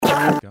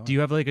Do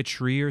you have like a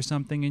tree or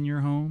something in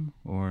your home,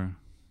 or?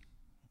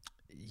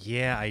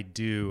 Yeah, I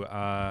do.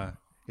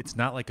 It's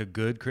not like a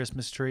good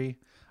Christmas tree.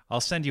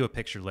 I'll send you a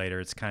picture later.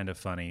 It's kind of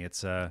funny.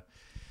 It's like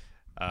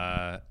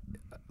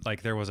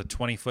there was a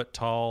 20-foot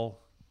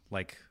tall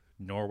like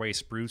Norway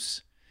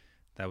spruce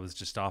that was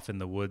just off in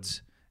the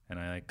woods, and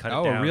I cut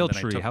it down. A real then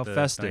I tree. took How the,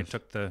 festive. Then I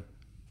took the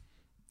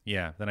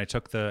Then I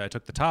took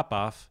the top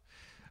off,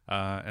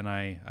 and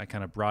I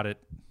kind of brought it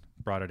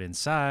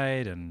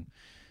inside, and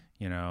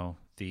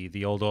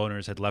the old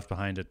owners had left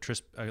behind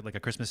like a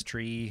Christmas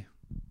tree,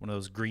 one of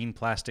those green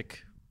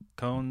plastic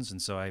cones,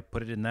 and so I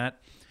put it in that.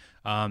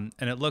 And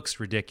it looks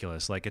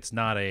ridiculous. Like it's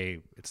not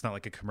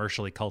like a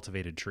commercially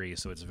cultivated tree,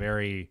 so it's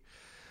very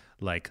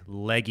like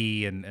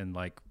leggy and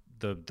like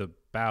the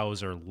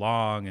boughs are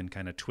long and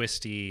kind of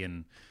twisty,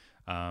 and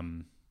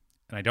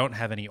I don't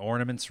have any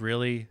ornaments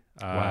really.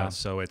 Wow.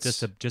 So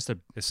it's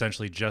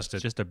essentially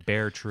just a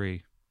bare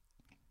tree.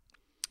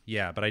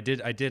 Yeah, but I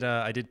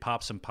did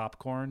pop some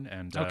popcorn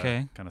and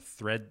kind of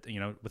thread,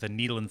 with a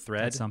needle and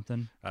thread. That's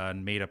something.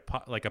 And made a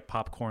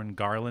popcorn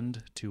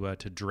garland to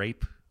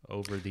drape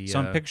over the. So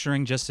I'm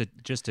picturing just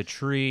a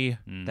tree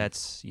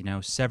that's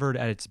severed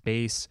at its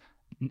base,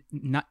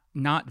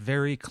 not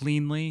very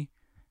cleanly,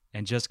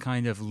 and just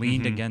kind of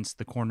leaned against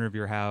the corner of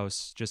your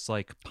house, just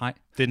like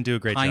didn't do a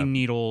great job. Pine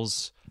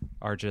needles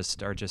are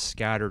just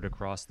scattered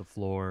across the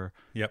floor.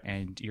 Yep.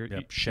 And you're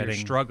shedding.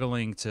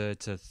 struggling to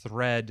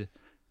thread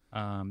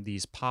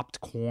these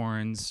popped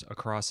corns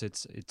across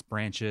its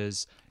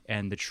branches,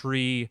 and the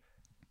tree.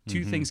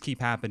 Two things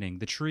keep happening.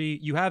 The tree,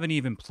 you haven't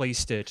even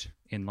placed it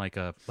in like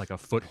a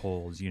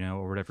foothold,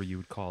 or whatever you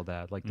would call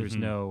that. Like there's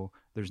no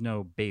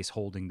base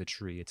holding the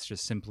tree. It's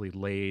just simply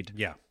laid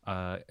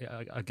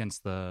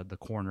against the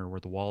corner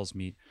where the walls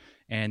meet,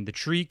 and the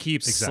tree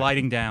keeps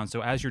sliding down.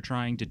 So as you're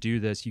trying to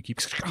do this, you keep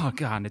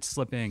it's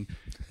slipping,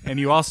 and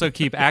you also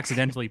keep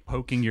accidentally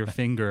poking your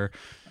finger,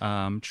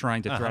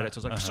 trying to thread it.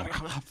 So it's like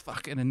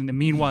fuck, and then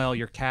meanwhile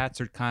your cats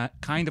are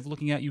kind of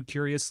looking at you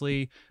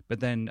curiously, but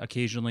then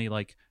occasionally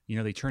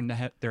they turn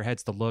their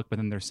heads to look, but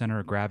then their center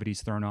of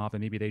gravity's thrown off,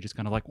 and maybe they just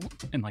kind of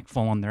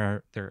fall on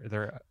their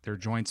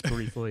joints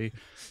briefly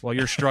while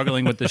you're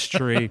struggling with this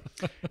tree,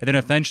 and then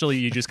eventually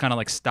you just kind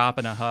of stop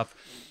in a huff.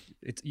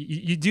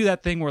 You do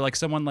that thing where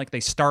someone they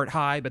start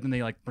high, but then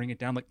they bring it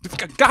down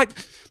God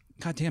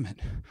damn it,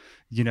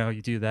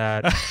 you do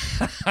that,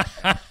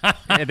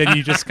 and then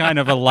you just kind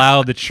of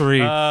allow the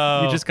tree,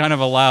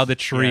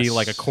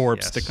 like a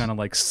corpse to kind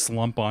of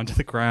slump onto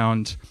the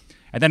ground.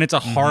 And then it's a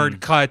hard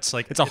cut.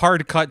 It's a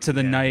hard cut to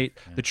the night.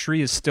 Yeah. The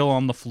tree is still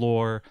on the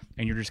floor,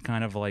 and you're just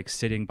kind of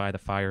sitting by the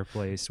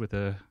fireplace with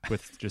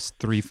just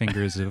 3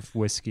 fingers of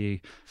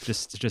whiskey,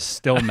 just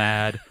still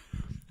mad.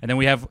 And then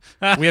we have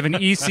an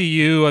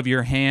ECU of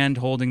your hand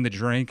holding the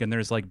drink, and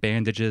there's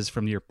bandages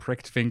from your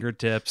pricked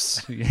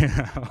fingertips.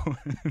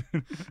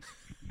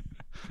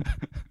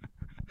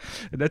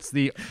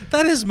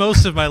 That is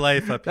most of my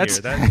life up here.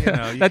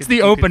 That's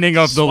the opening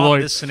of the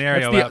Lloyd this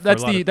scenario.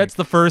 That's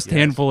the first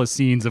handful of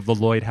scenes of the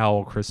Lloyd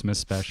Howell Christmas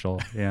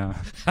special.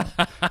 Yeah,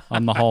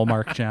 on the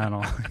Hallmark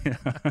Channel.